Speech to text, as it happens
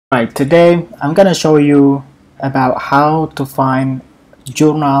Right, today I'm gonna show you about how to find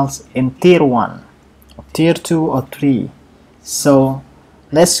journals in tier 1, tier 2 or 3. So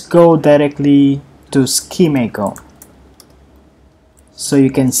let's go directly to Semoga. So you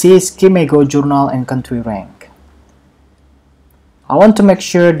can see Semoga journal and country rank. I want to make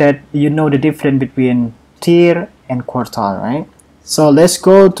sure that you know the difference between tier and quartile, right? So let's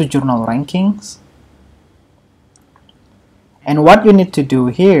go to journal rankings. And what you need to do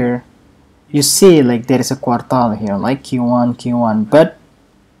here, you see like there is a quartile here, like Q1, but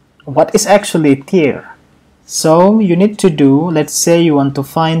what is actually tier? So you need to do, let's say you want to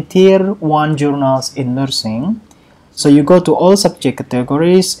find tier 1 journals in nursing. So you go to all subject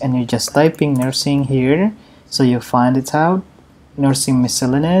categories and you just typing nursing here. So you find it out, nursing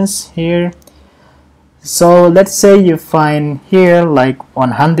miscellaneous here. So let's say you find here like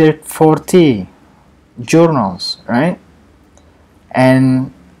 140 journals, right?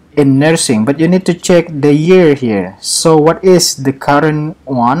 And in nursing, but you need to check the year here. So what is the current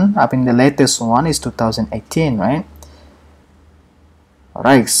one? I mean the latest one is 2018, right?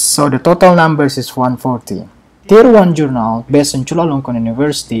 Alright, so the total numbers is 140. Tier 1 journal based on Chulalongkorn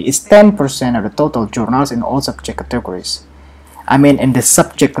University is 10% of the total journals in all subject categories. I mean in the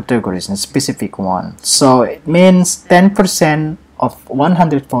subject categories, in a specific one. So it means 10% of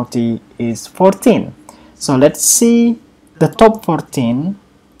 140 is 14. So let's see the top 14.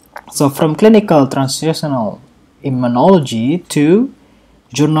 So from clinical translational immunology to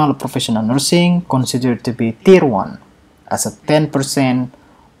journal of professional nursing, considered to be tier 1 as a 10%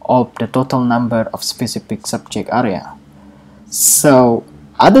 of the total number of specific subject area. So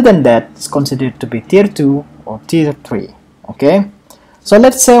other than that, it's considered to be tier 2 or tier 3. Okay, so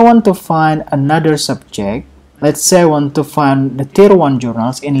let's say I want to find another subject. Let's say I want to find the tier 1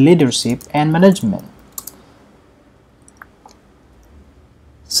 journals in leadership and management.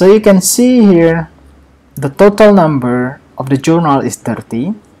 So you can see here the total number of the journal is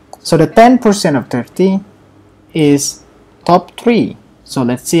 30. So the 10% of 30 is top 3. So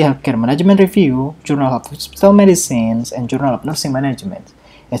let's see Healthcare Management Review, Journal of Hospital Medicines, and Journal of Nursing Management.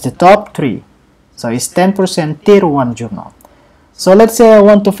 It's the top 3. So it's 10% tier 1 journal. So let's say I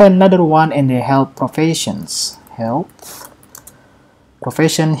want to find another one in the health professions. Health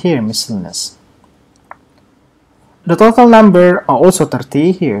profession here, miscellaneous. The total number are also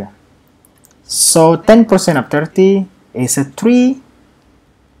 30 here. So 10% of 30 is a 3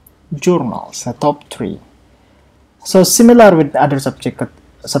 journals, a top 3. So similar with other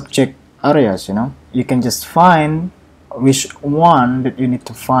subject areas, you know, you can just find which one that you need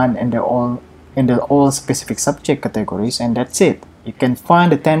to find in the all specific subject categories, and that's it. You can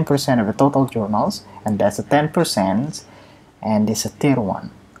find the 10% of the total journals, and that's a 10%, and it's a tier 1.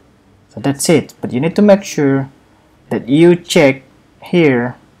 So that's it. But you need to make sure that you check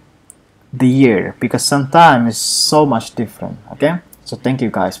here the year, because sometimes it's so much different. Okay, so thank you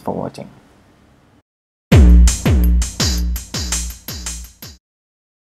guys for watching.